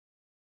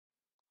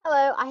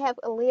Hello, I have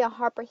Alea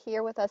Harper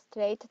here with us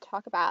today to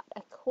talk about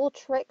a cool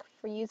trick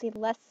for using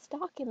less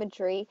stock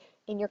imagery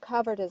in your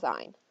cover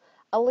design.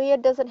 Alea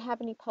doesn't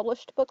have any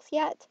published books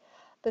yet,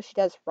 though she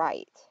does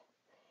write.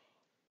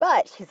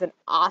 But she's an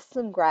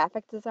awesome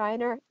graphic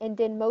designer and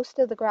did most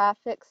of the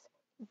graphics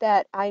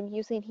that I'm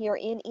using here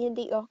in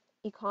Indie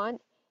Econ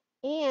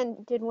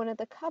and did one of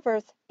the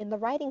covers in the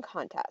writing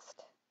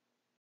contest.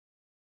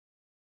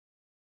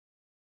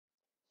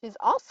 She's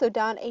also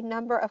done a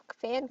number of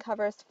fan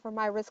covers for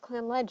my Riz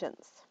Clan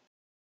Legends.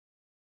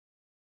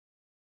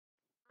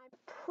 I'm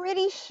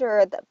pretty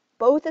sure that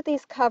both of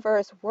these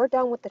covers were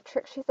done with the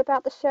trick she's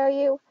about to show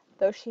you,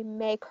 though she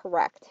may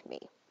correct me.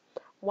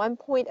 One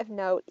point of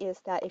note is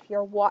that if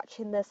you're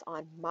watching this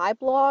on my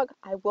blog,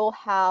 I will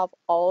have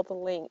all the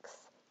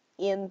links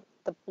in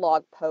the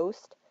blog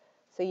post,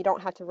 so you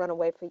don't have to run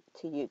away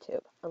to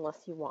YouTube unless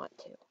you want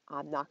to.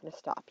 I'm not going to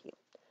stop you.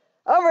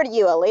 Over to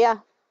you,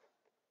 Alea.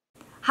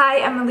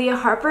 Hi, I'm Alea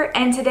Harper,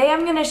 and today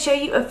I'm going to show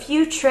you a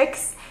few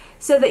tricks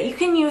so that you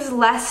can use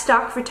less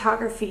stock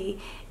photography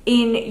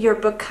in your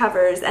book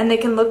covers and they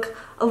can look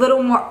a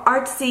little more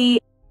artsy.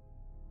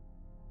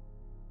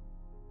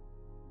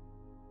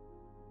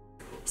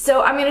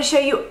 So I'm going to show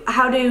you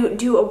how to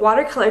do a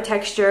watercolor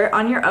texture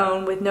on your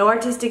own with no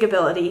artistic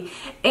ability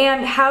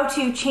and how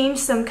to change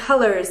some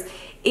colors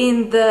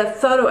in the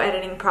photo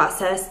editing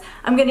process.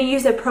 I'm going to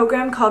use a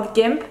program called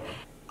GIMP.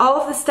 All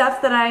of the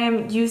stuff that I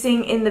am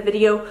using in the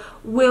video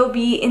will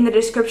be in the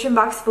description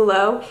box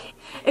below.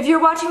 If you're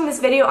watching this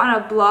video on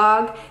a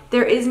blog,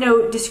 there is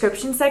no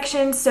description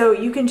section, so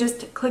you can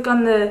just click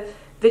on the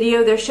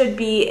video. There should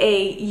be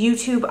a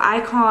YouTube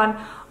icon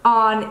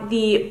on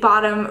the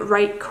bottom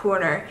right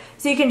corner.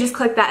 So you can just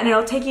click that and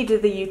it'll take you to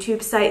the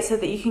YouTube site so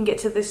that you can get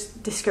to this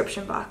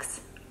description box.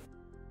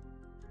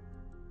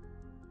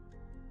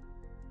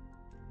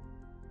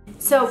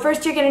 So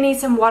first you're going to need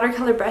some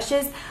watercolor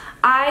brushes.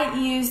 I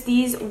use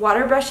these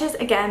water brushes,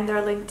 again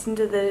they're linked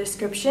into the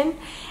description,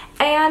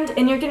 and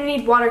you're going to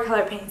need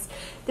watercolor paints.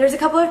 There's a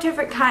couple of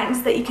different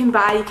kinds that you can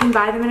buy. You can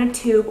buy them in a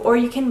tube or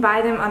you can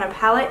buy them on a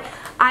palette.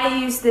 I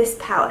use this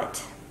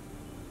palette.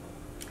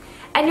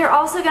 And you're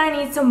also going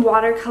to need some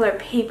watercolor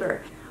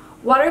paper.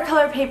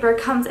 Watercolor paper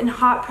comes in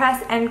hot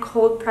press and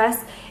cold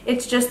press.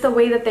 It's just the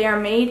way that they are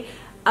made.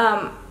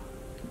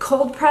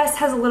 Cold press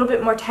has a little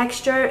bit more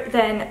texture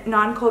than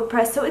non-cold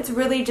press, so it's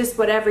really just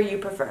whatever you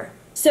prefer.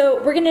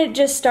 So we're going to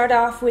just start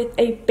off with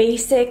a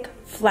basic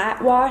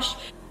flat wash.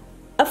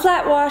 A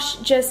flat wash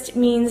just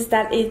means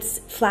that it's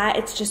flat,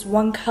 it's just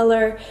one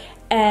color,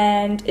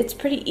 and it's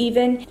pretty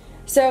even.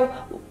 So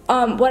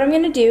what I'm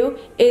going to do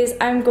is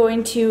I'm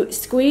going to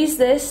squeeze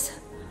this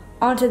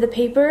onto the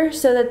paper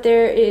so that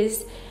there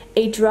is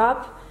a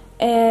drop,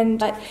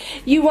 and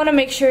you want to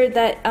make sure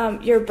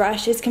that your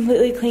brush is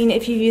completely clean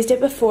if you've used it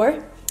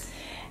before.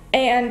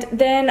 And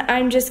then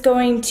I'm just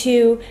going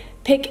to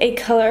pick a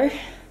color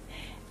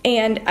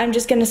and I'm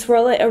just going to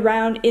swirl it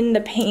around in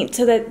the paint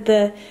so that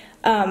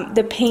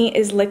the paint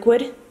is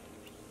liquid.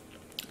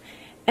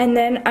 And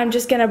then I'm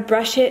just going to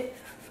brush it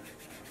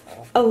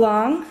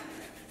along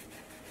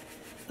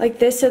like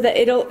this so that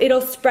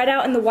it'll spread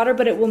out in the water,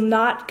 but it will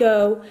not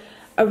go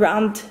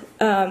around,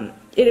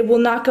 it will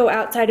not go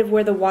outside of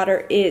where the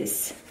water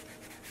is.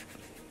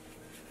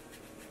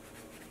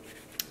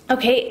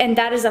 Okay, and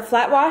that is a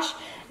flat wash.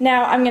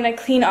 Now I'm going to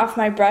clean off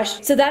my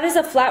brush. So that is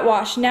a flat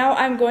wash. Now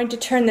I'm going to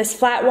turn this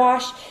flat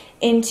wash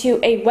into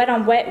a wet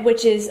on wet,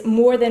 which is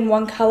more than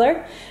one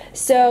color.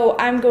 So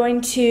I'm going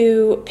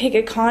to pick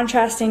a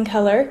contrasting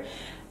color.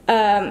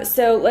 I'm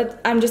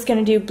just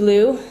going to do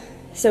blue.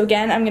 So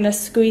again, I'm going to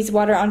squeeze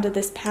water onto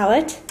this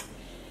palette.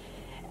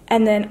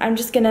 And then I'm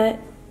just going to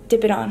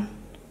dip it on.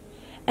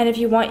 And if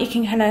you want, you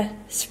can kind of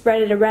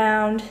spread it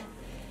around.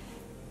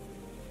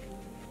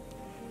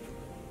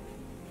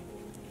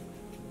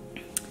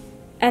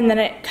 And then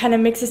it kind of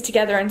mixes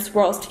together and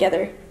swirls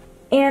together.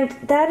 And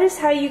that is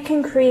how you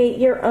can create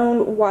your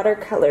own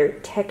watercolor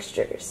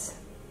textures.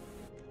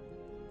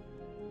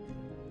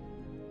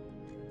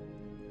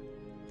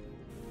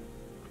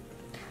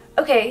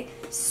 Okay,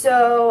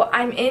 so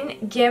I'm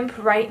in GIMP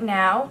right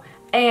now,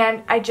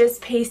 and I just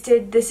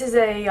pasted, this is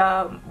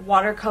a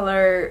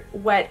watercolor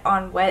wet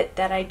on wet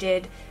that I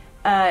did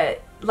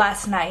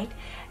last night.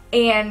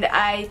 And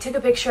I took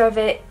a picture of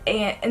it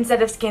and,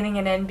 instead of scanning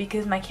it in,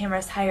 because my camera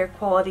is higher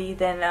quality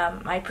than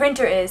my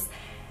printer is,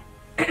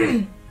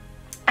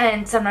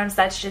 and sometimes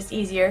that's just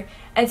easier.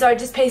 And so I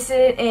just pasted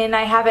it in.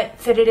 I haven't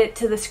fitted it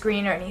to the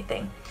screen or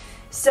anything.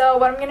 So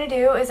what I'm going to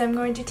do is I'm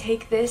going to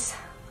take this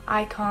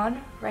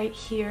icon right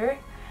here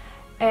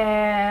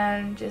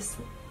and just,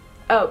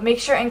 make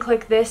sure and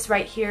click this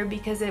right here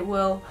because it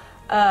will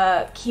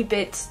keep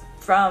it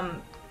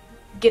from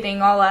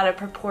getting all out of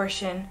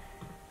proportion.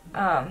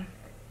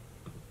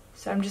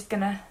 So I'm just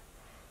gonna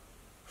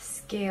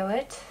scale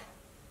it,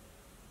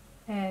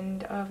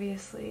 and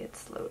obviously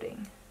it's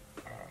loading.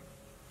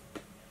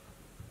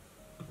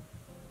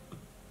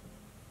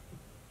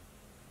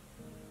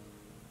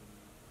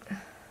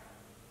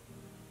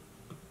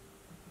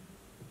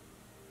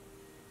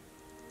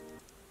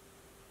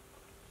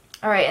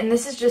 Alright, and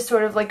this is just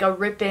sort of like a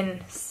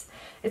rip-in,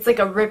 it's like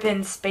a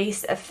rip-in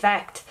space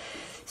effect.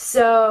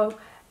 So,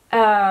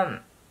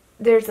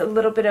 there's a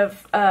little bit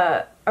of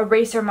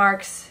eraser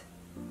marks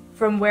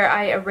from where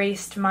I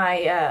erased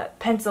my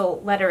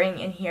pencil lettering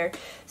in here.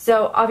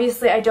 So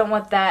obviously I don't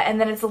want that, and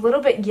then it's a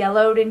little bit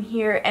yellowed in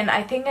here, and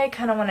I think I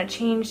kind of want to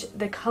change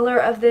the color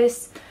of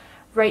this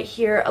right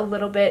here a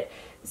little bit,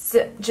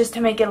 so, just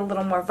to make it a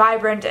little more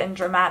vibrant and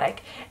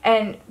dramatic,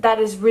 and that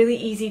is really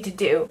easy to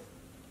do.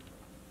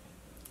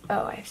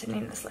 Oh, I have to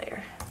name this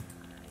layer.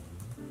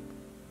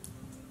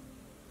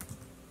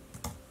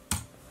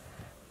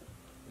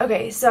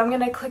 Okay, so I'm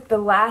going to click the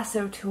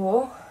lasso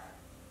tool,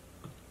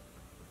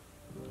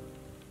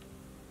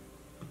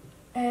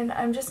 and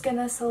I'm just going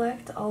to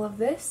select all of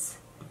this,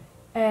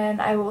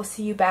 and I will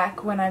see you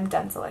back when I'm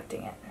done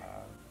selecting it.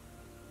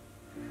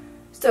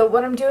 So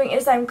what I'm doing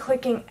is I'm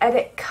clicking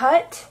Edit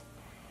Cut,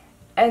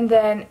 and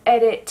then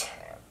Edit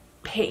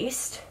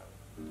Paste,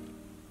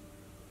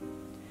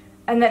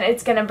 and then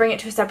it's going to bring it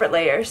to a separate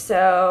layer.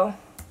 So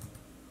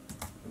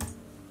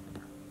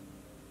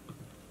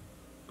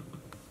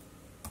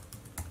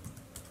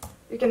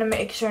you're going to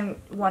make sure and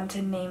want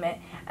to name it,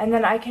 and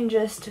then I can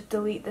just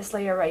delete this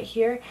layer right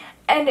here,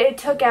 and it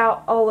took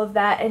out all of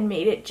that and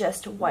made it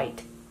just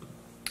white.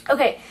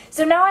 Okay,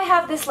 so now I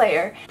have this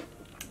layer.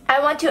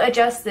 I want to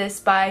adjust this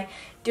by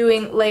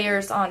doing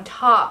layers on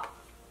top,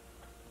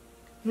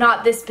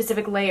 not this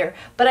specific layer,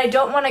 but I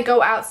don't want to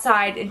go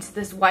outside into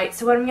this white.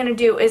 So what I'm going to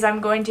do is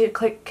I'm going to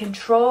click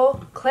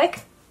Control,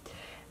 click,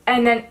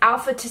 and then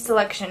Alpha to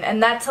Selection,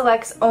 and that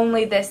selects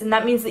only this, and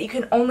that means that you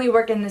can only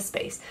work in this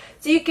space.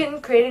 So you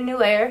can create a new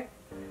layer,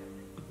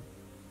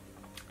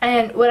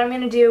 and what I'm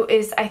going to do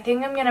is I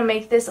think I'm going to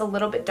make this a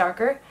little bit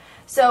darker.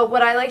 So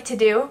what I like to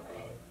do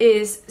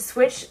is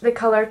switch the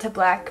color to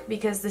black,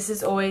 because this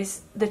is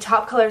always, the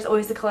top color is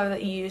always the color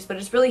that you use, but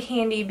it's really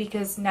handy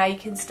because now you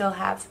can still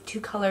have two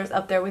colors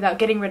up there without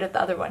getting rid of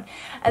the other one.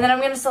 And then I'm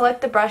going to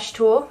select the brush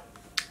tool.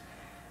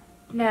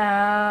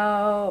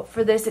 Now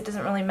for this it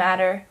doesn't really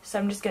matter, so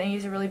I'm just going to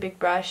use a really big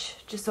brush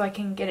just so I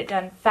can get it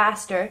done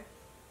faster.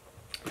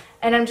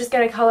 And I'm just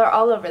going to color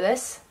all over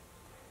this.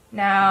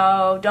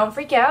 Now don't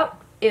freak out,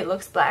 it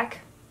looks black.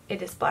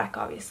 It is black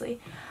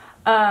obviously.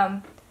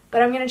 But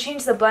I'm going to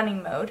change the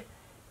blending mode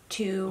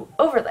to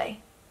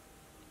overlay,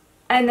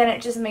 and then it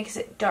just makes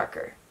it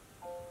darker.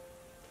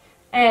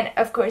 And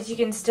of course you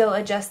can still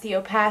adjust the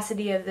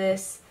opacity of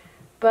this,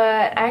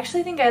 but I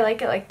actually think I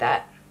like it like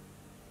that.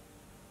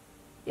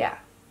 Yeah.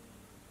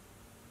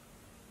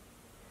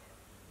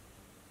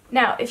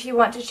 Now if you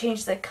want to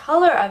change the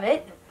color of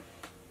it,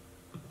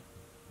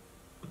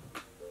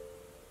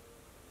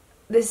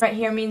 this right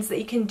here means that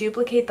you can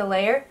duplicate the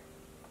layer,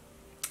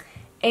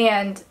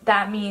 and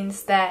that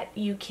means that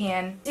you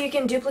can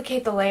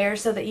duplicate the layer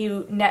so that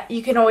you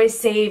can always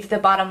save the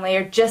bottom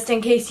layer just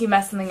in case you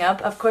mess something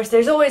up. Of course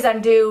there's always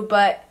undo,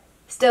 but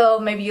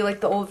still maybe you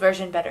like the old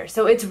version better,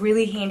 so it's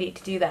really handy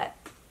to do that.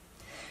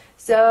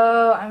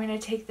 So I'm going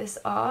to take this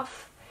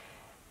off,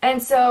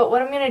 and so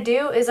what I'm going to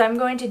do is I'm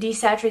going to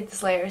desaturate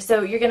this layer.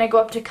 So you're going to go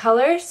up to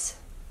Colors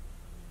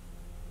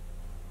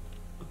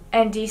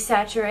and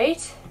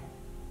Desaturate,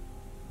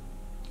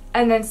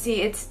 and then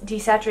see it's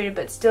desaturated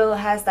but still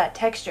has that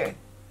texture.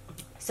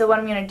 So what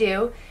I'm going to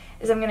do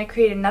is I'm going to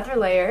create another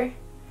layer,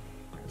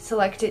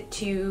 select it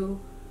to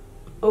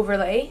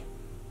Overlay,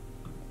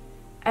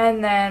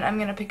 and then I'm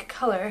going to pick a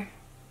color.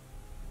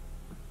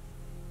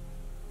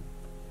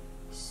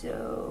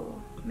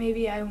 So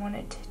maybe I want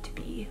it to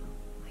be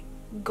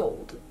like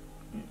gold,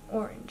 an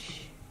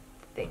orange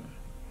thing.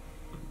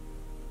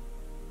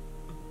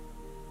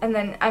 And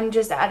then I'm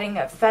just adding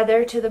a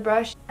feather to the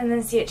brush, and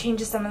then see it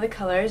changes some of the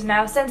colors.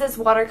 Now since it's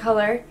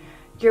watercolor,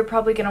 you're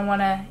probably going to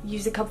want to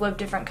use a couple of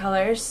different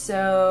colors,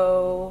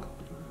 so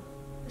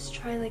let's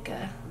try like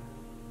a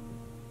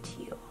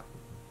teal,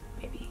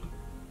 maybe.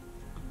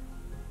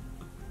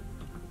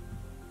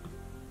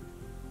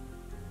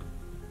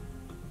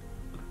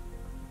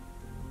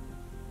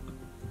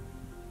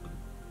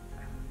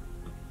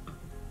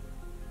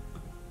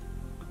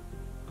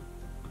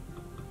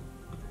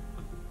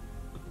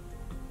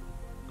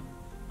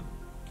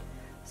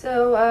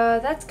 So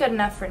that's good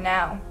enough for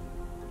now.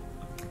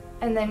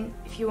 And then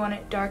if you want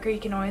it darker, you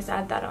can always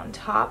add that on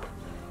top.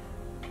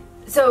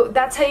 So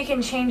that's how you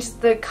can change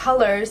the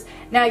colors.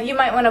 Now you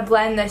might want to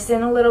blend this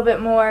in a little bit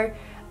more,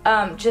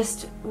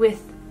 just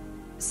with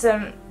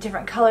some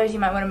different colors. You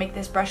might want to make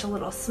this brush a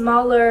little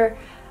smaller.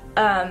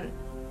 Yeah,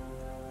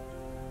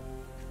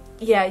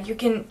 you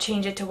can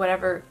change it to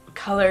whatever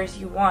colors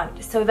you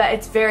want so that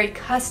it's very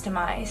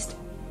customized.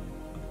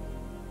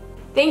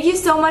 Thank you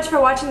so much for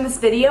watching this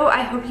video.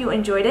 I hope you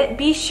enjoyed it.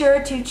 Be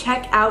sure to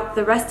check out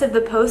the rest of the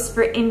posts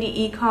for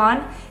Indie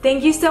Econ.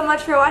 Thank you so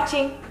much for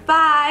watching.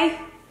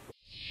 Bye!